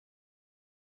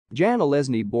Jan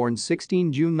Železný, born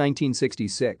 16 June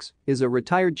 1966, is a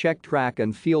retired Czech track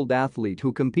and field athlete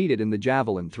who competed in the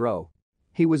javelin throw.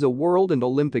 He was a world and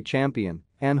Olympic champion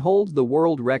and holds the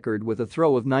world record with a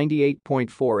throw of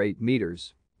 98.48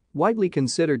 meters. Widely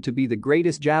considered to be the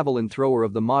greatest javelin thrower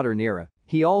of the modern era,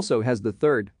 he also has the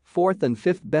third, fourth and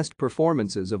fifth best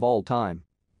performances of all time.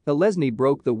 Železný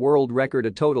broke the world record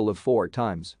a total of 4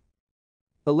 times.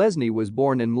 Železný was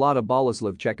born in Mladá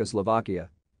Boleslav, Czechoslovakia.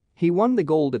 He won the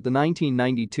gold at the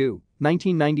 1992,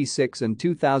 1996 and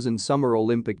 2000 Summer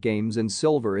Olympic Games and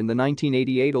silver in the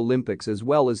 1988 Olympics, as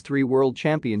well as 3 World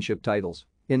Championship titles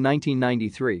in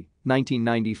 1993,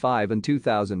 1995 and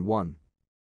 2001.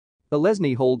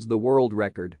 Železný holds the world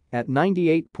record at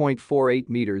 98.48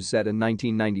 meters set in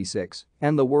 1996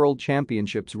 and the World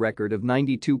Championships record of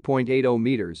 92.80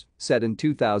 meters set in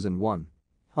 2001.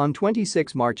 On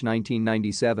 26 March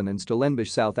 1997 in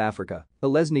Stellenbosch, South Africa,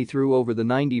 Železný threw over the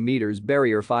 90 meters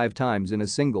barrier 5 times in a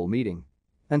single meeting.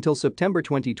 Until September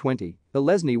 2020,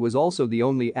 Železný was also the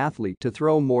only athlete to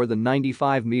throw more than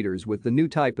 95 meters with the new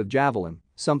type of javelin,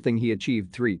 something he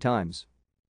achieved 3 times.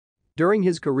 During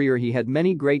his career he had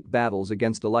many great battles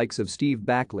against the likes of Steve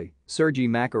Backley, Sergei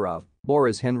Makarov,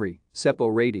 Boris Henry, Seppo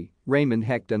Rady, Raymond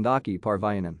Hecht and Aki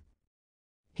Parviainen.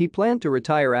 He planned to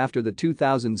retire after the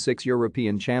 2006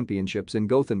 European Championships in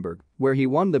Gothenburg, where he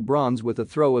won the bronze with a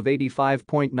throw of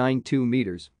 85.92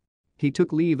 meters. He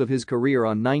took leave of his career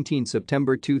on 19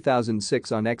 September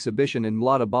 2006 on exhibition in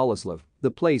Mladá Boleslav, the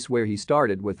place where he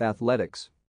started with athletics.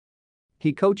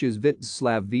 He coaches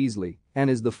Vítězslav Veselý and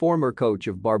is the former coach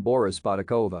of Barbora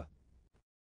Spotakova.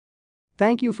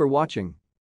 Thank you for watching.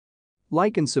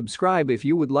 Like and subscribe if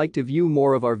you would like to view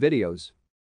more of our videos.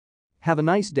 Have a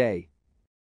nice day.